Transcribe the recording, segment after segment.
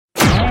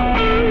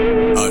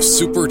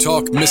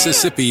SuperTalk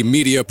Mississippi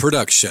media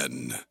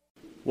production.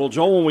 Well,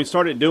 Joel, when we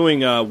started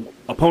doing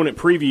opponent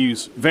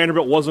previews,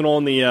 Vanderbilt wasn't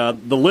on the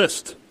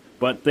list,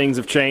 but things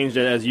have changed,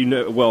 as you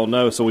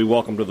know. So we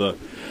welcome to the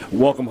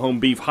Welcome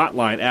Home Beef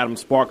Hotline Adam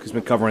Spark, who's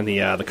been covering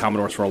the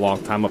Commodores for a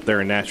long time up there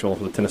in Nashville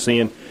for the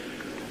Tennessean.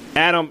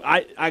 Adam,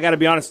 I got to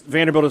be honest,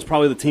 Vanderbilt is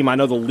probably the team I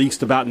know the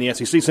least about in the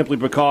SEC, simply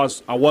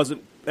because I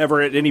wasn't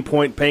ever at any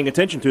point paying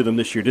attention to them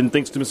this year. Didn't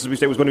think Mississippi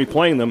State was going to be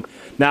playing them.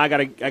 Now I got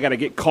to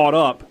get caught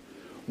up.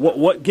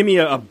 What? Give me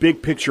a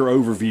big picture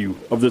overview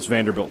of this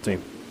Vanderbilt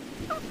team.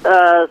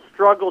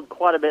 Struggled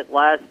quite a bit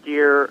last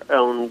year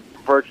on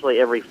virtually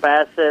every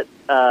facet,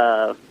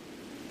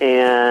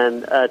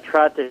 and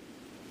tried to do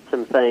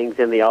some things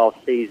in the off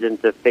season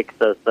to fix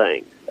those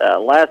things.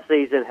 Last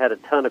season had a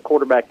ton of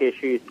quarterback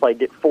issues.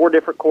 Played 4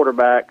 different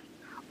quarterbacks.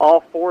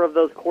 All 4 of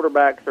those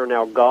quarterbacks are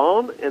now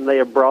gone, and they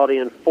have brought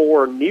in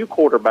 4 new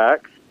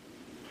quarterbacks.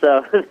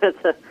 So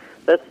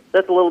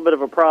that's a little bit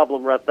of a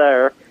problem right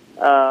there.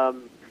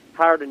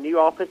 Hired a new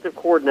offensive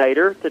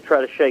coordinator to try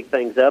to shake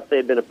things up.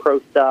 They've been a pro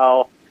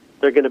style.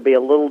 They're going to be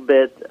a little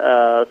bit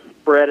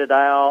spread it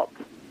out,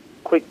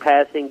 quick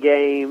passing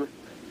game,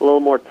 a little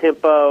more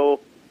tempo.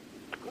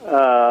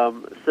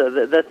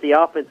 So that's the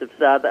offensive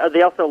side.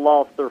 They also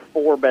lost their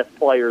 4 best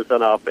players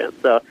on offense.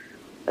 So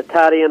a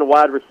tight end, a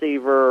wide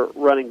receiver,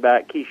 running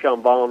back.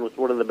 Keyshawn Vaughn was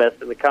one of the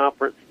best in the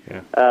conference.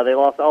 Yeah. They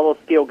lost all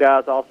those skill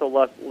guys. Also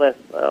lost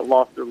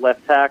their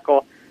left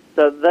tackle.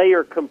 So they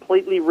are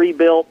completely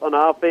rebuilt on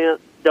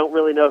offense. Don't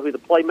really know who the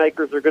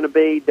playmakers are going to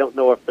be. Don't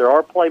know if there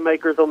are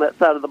playmakers on that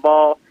side of the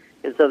ball.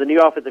 And so the new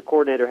offensive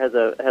coordinator has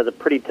a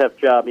pretty tough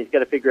job. He's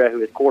got to figure out who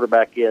his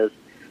quarterback is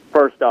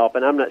first off,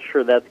 and I'm not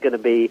sure that's going to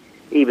be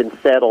even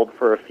settled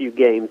for a few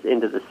games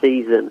into the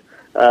season.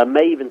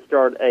 May even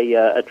start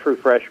a true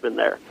freshman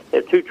there. They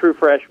have 2 true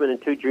freshmen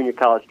and 2 junior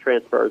college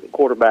transfers at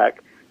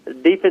quarterback. The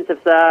defensive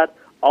side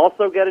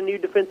also got a new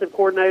defensive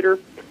coordinator.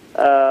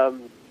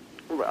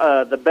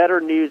 The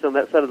better news on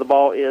that side of the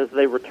ball is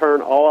they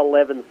return all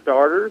 11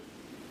 starters.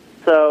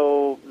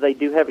 So they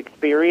do have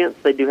experience.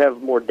 They do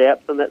have more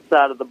depth on that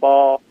side of the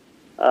ball.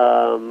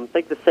 I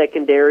think the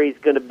secondary is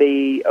going to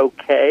be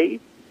okay.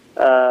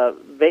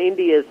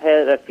 Vandy has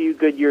had a few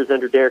good years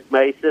under Derek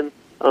Mason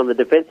on the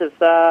defensive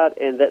side,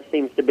 and that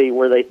seems to be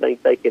where they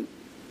think they can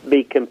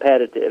be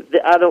competitive.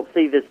 I don't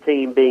see this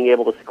team being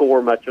able to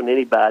score much on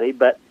anybody,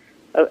 but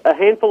a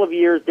handful of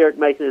years Derek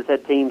Mason has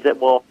had teams that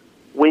will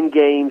win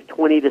games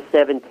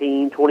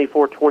 20-17,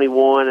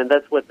 24-21, and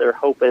that's what they're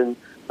hoping.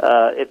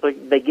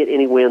 If they get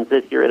any wins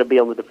this year, it'll be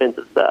on the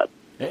defensive side.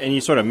 And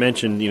you sort of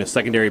mentioned,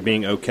 secondary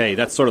being okay.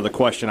 That's sort of the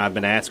question I've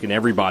been asking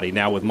everybody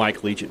now with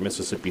Mike Leach at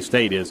Mississippi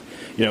State is,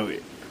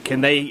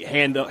 can they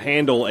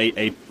handle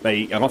an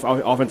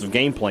offensive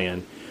game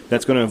plan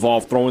that's going to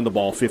involve throwing the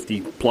ball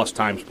 50-plus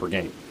times per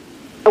game?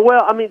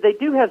 Well, I mean, they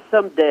do have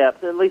some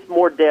depth, at least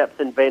more depth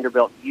than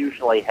Vanderbilt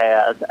usually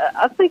has.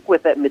 I think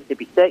with that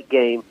Mississippi State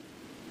game,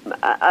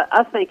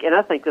 I think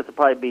this will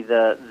probably be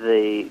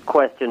the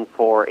question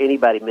for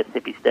anybody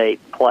Mississippi State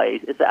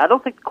plays. I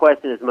don't think the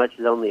question as much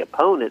is on the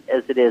opponent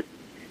as it is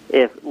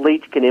if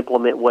Leach can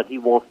implement what he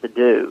wants to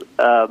do.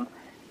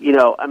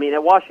 I mean,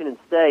 at Washington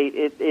State,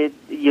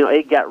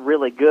 it got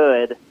really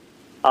good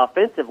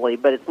offensively,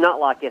 but it's not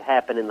like it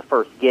happened in the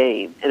first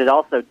game, and it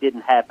also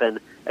didn't happen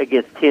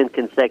against 10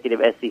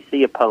 consecutive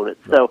SEC opponents.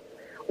 So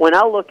when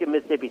I look at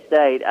Mississippi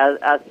State,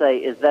 I say,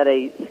 is that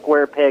a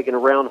square peg in a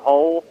round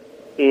hole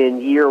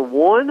in year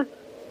one,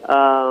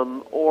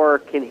 or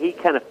can he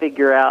kind of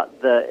figure out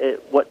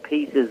what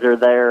pieces are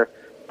there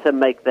to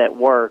make that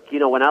work?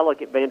 When I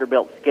look at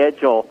Vanderbilt's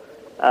schedule,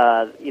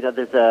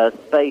 there's a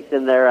space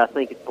in there. I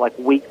think it's like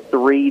week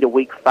 3 to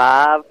week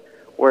 5,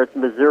 where it's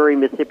Missouri,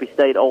 Mississippi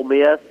State, Ole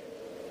Miss,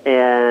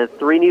 and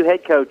 3 new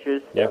head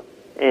coaches. Yeah.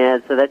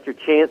 And so that's your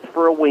chance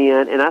for a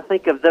win. And I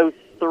think of those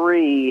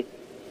 3,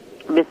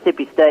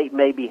 Mississippi State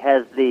maybe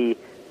has the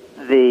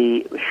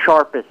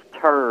sharpest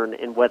turn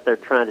in what they're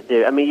trying to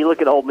do. I mean, you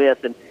look at Ole Miss,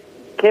 and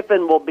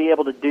Kiffin will be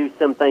able to do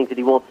some things that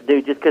he wants to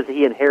do just because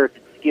he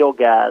inherited skill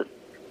guys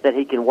that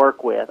he can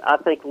work with. I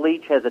think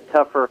Leach has a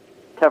tougher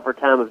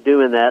time of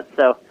doing that.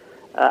 So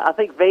I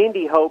think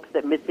Vandy hopes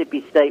that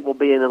Mississippi State will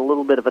be in a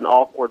little bit of an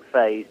awkward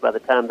phase by the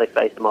time they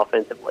face them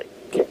offensively.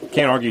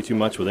 Can't argue too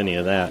much with any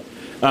of that.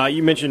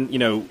 You mentioned,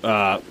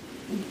 Keyshawn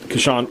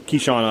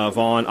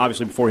Vaughn,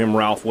 obviously before him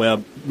Ralph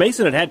Webb.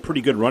 Mason had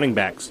pretty good running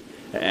backs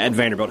at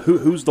Vanderbilt.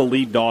 Who's the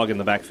lead dog in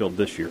the backfield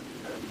this year?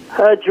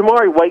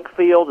 Jamari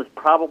Wakefield is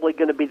probably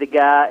going to be the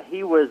guy.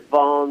 He was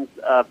Vaughn's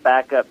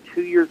backup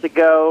 2 years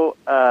ago.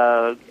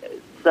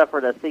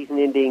 Suffered a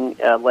season-ending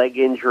leg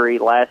injury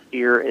last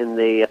year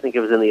I think it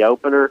was in the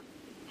opener.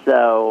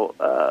 So,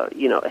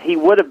 he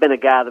would have been a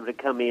guy that would have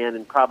come in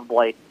and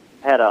probably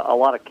had a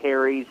lot of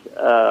carries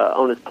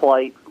on his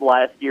plate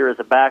last year as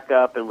a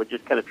backup and would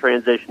just kind of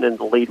transition into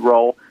the lead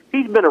role.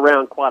 He's been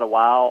around quite a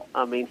while.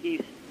 I mean,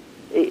 he's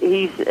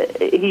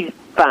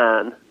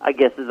fine, I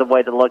guess is the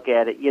way to look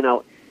at it.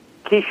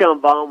 Keyshawn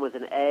Vaughn was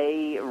an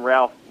A, and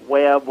Ralph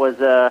Webb was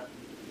a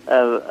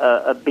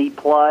B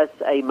plus,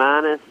 A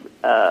minus.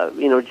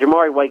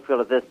 Jamari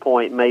Wakefield at this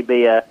point may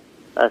be a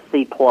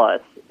C+,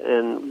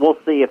 and we'll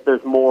see if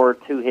there's more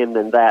to him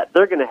than that.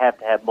 They're going to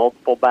have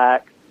multiple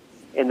backs,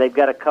 and they've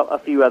got a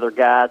few other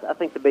guys. I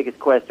think the biggest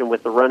question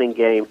with the running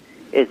game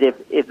is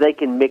if they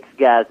can mix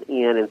guys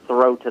in and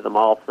throw to them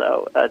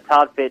also.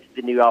 Todd Fitch,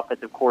 the new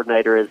offensive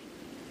coordinator, is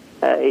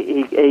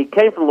he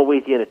came from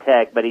Louisiana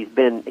Tech, but he's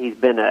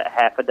been a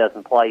half a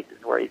dozen places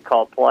where he's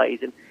called plays,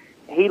 and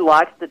he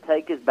likes to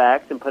take his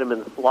backs and put them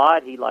in the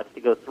slot. He likes to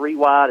go 3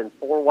 wide and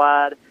 4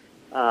 wide.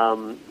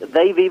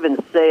 They've even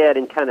said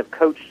in kind of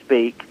coach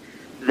speak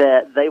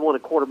that they want a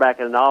quarterback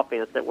in an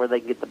offense where they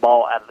can get the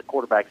ball out of the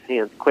quarterback's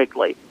hands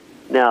quickly.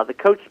 Now, the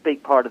coach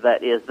speak part of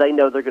that is they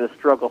know they're going to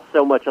struggle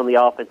so much on the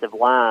offensive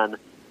line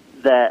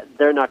that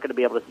they're not going to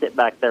be able to sit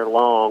back there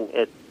long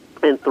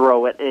and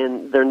throw it,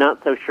 and they're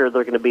not so sure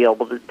they're going to be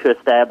able to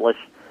establish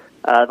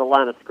the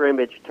line of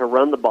scrimmage to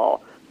run the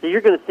ball. So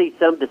you're going to see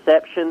some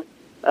deception.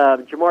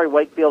 Jamari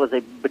Wakefield is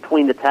a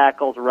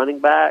between-the-tackles running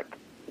back.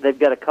 They've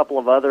got a couple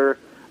of other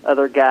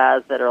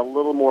guys that are a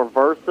little more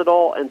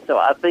versatile, and so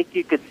I think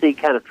you could see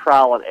kind of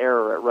trial and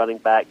error at running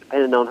back,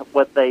 depending on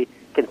what they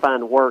can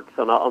find works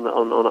on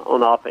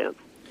offense.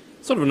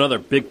 Sort of another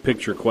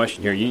big-picture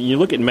question here. You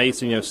look at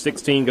Mason,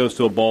 16 goes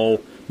to a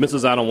bowl,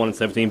 misses out on 1 in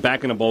 17,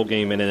 back in a bowl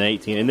game in an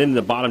 18, and then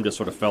the bottom just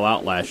sort of fell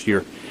out last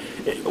year.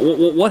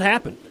 What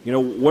happened?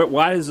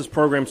 Why is this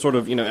program sort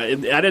of, I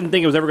didn't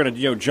think it was ever going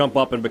to, jump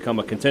up and become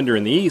a contender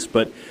in the East,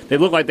 but they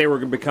looked like they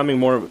were becoming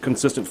more of a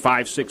consistent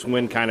 5-6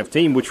 win kind of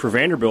team, which for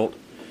Vanderbilt,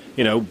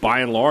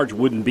 by and large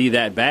wouldn't be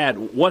that bad.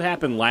 What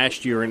happened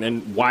last year,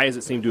 and why does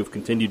it seem to have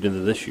continued into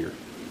this year?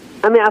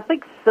 I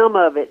think some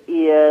of it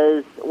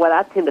is what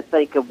I tend to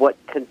think of what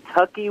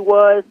Kentucky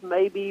was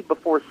maybe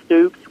before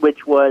Stoops,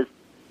 which was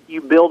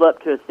you build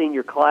up to a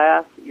senior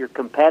class, you're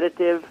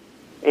competitive,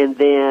 and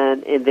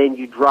then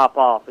you drop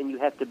off, and you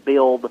have to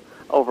build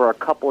over a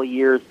couple of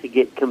years to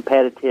get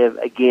competitive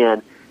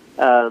again.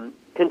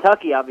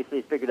 Kentucky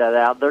obviously has figured that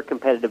out. They're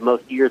competitive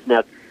most years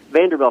now.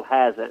 Vanderbilt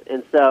hasn't,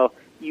 and so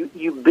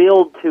you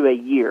build to a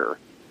year.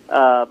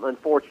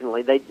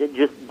 Unfortunately, they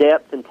just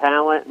depth and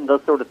talent and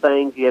those sort of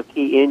things. You have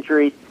key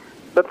injuries,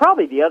 but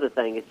probably the other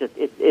thing is just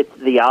it's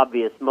the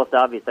most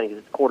obvious thing is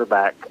it's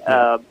quarterback.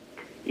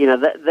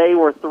 They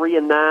were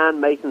 3-9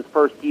 Mason's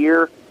first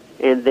year,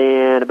 and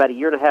then about a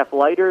year and a half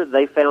later,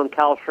 they found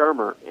Kyle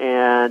Shermer,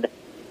 and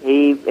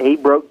he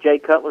broke Jay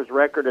Cutler's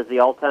record as the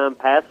all-time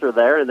passer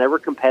there, and they were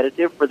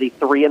competitive for the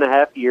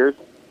 3.5 years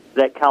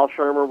that Kyle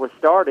Shermer was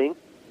starting.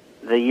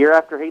 The year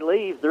after he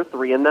leaves, they're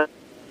 3-9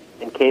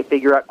 and can't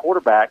figure out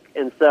quarterback,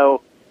 and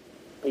so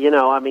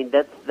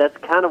that's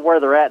kind of where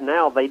they're at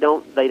now. They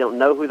don't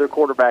know who their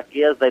quarterback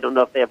is. They don't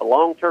know if they have a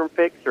long-term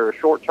fix or a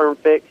short-term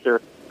fix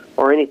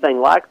or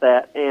anything like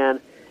that. And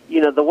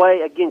the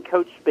way, again,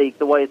 coach speak,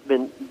 the way it's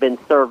been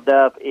served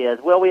up is,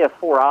 well, we have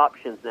 4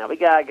 options now. We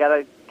got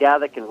a guy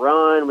that can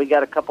run. We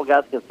got a couple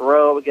guys that can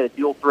throw. We got a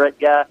dual threat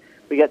guy.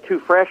 We got 2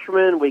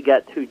 freshmen. We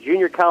got 2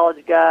 junior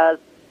college guys.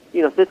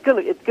 So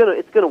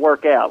it's gonna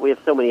work out. We have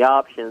so many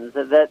options.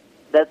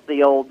 That's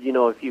the old,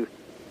 if you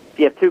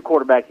have 2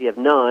 quarterbacks, you have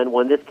none.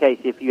 Well, in this case,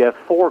 if you have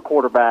 4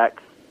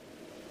 quarterbacks,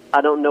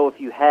 I don't know if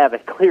you have a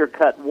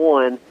clear-cut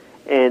one,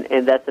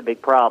 and that's a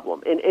big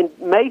problem. And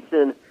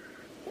Mason,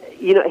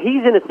 he's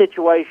in a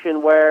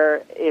situation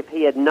where if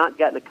he had not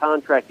gotten a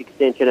contract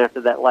extension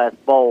after that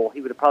last bowl,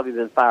 he would have probably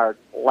been fired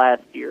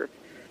last year.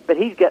 But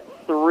he's got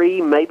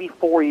 3, maybe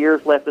 4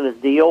 years left in his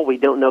deal. We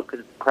don't know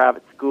because it's a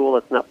private school.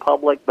 It's not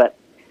public, but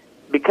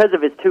because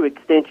of his 2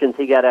 extensions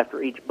he got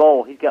after each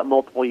bowl, he's got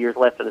multiple years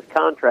left in his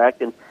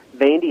contract, and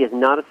Vandy is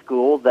not a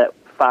school that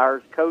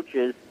fires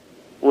coaches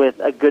with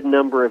a good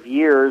number of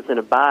years and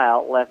a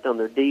buyout left on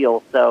their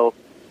deal. So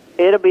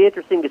it'll be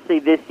interesting to see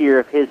this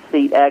year if his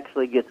seat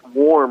actually gets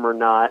warm or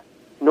not.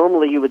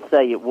 Normally you would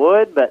say it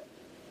would, but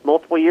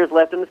multiple years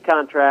left in his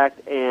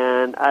contract,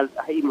 and I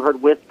even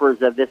heard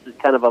whispers of this is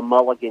kind of a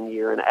mulligan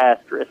year, an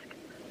asterisk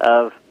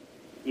of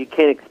you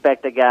can't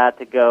expect a guy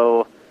to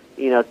go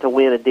to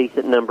win a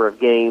decent number of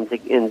games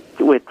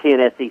with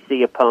 10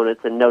 SEC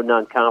opponents and no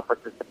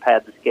non-conferences to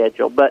pad the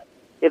schedule. But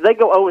if they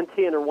go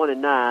 0-10 or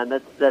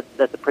 1-9,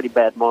 that's a pretty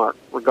bad mark,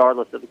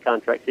 regardless of the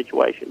contract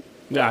situation.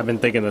 Yeah, I've been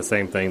thinking the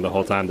same thing the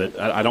whole time, that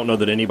I don't know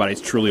that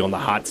anybody's truly on the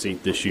hot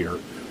seat this year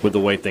with the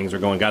way things are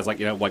going. Guys like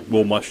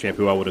Will Muschamp,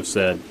 who I would have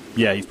said,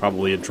 yeah, he's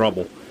probably in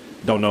trouble.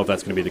 Don't know if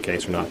that's going to be the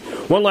case or not.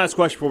 One last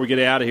question before we get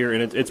out of here,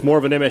 and it's more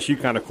of an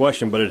MSU kind of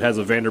question, but it has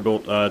a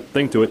Vanderbilt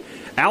thing to it.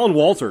 Alan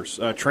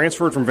Walters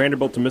transferred from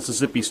Vanderbilt to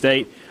Mississippi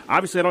State.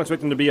 Obviously, I don't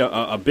expect him to be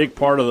a big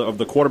part of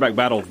the quarterback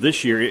battle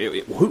this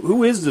year.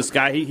 Who is this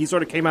guy? He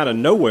sort of came out of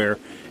nowhere,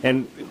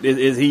 and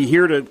is he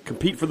here to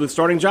compete for the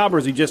starting job, or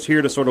is he just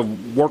here to sort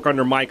of work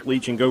under Mike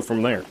Leach and go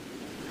from there?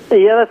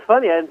 Yeah, that's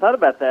funny. I hadn't thought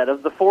about that.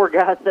 Of the 4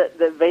 guys that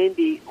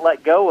Vandy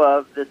let go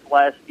of this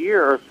last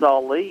year or saw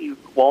leave,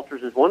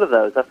 Walters is one of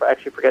those. I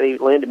actually forgot he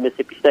landed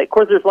Mississippi State. Of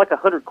course, there's like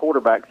 100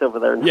 quarterbacks over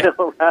there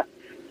now, right?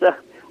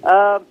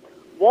 So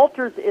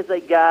Walters is a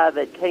guy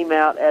that came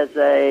out as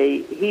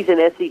he's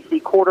an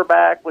SEC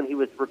quarterback when he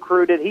was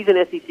recruited. He's an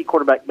SEC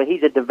quarterback, but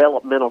he's a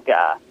developmental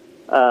guy.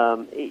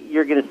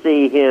 You're going to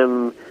see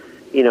him,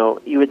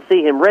 you would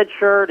see him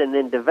redshirt and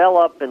then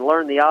develop and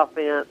learn the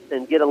offense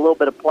and get a little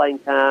bit of playing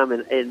time.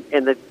 And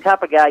the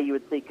type of guy you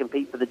would see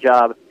compete for the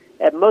job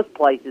at most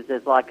places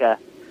is like a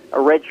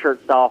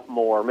redshirt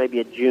sophomore, maybe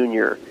a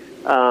junior.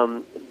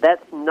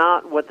 That's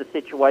not what the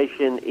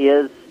situation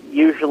is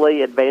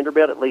usually at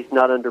Vanderbilt, at least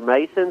not under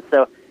Mason.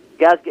 So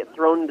guys get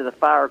thrown into the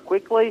fire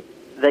quickly.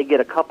 They get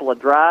a couple of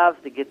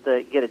drives to get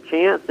a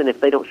chance, and if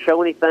they don't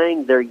show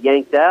anything, they're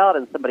yanked out,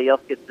 and somebody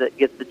else gets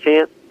the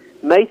chance.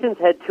 Mason's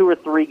had 2 or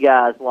 3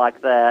 guys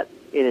like that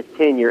in his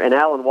tenure, and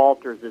Alan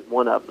Walters is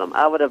one of them.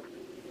 I would have,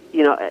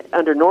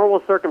 under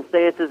normal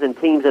circumstances and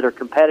teams that are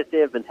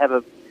competitive and have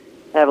a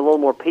little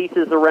more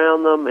pieces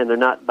around them, and they're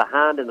not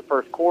behind in the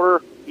first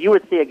quarter, you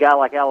would see a guy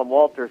like Alan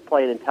Walters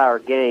play an entire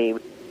game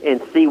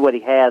and see what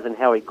he has and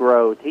how he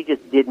grows. He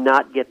just did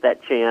not get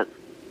that chance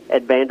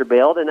at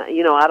Vanderbilt, and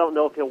I don't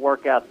know if he'll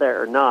work out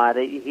there or not.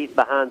 He's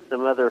behind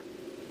some other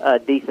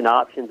decent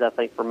options, I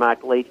think, for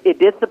Mike Leach. It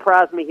did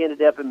surprise me he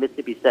ended up at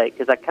Mississippi State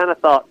because I kind of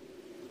thought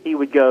he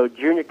would go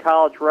junior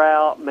college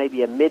route,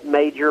 maybe a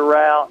mid-major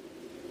route.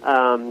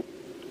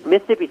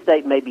 Mississippi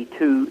State may be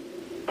too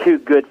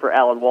good for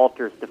Alan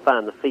Walters to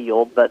find the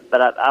field, but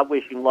I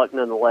wish him luck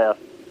nonetheless.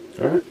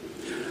 All right.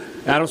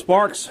 Adam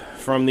Sparks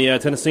from the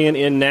Tennessean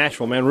in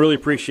Nashville. Man, really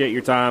appreciate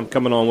your time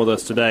coming on with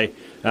us today.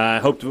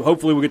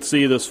 Hopefully we get to see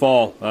you this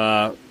fall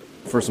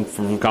for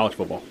some college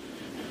football.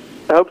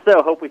 I hope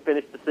so. Hope we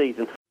finish the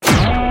season.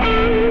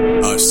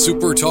 A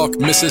SuperTalk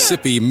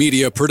Mississippi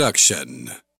media production.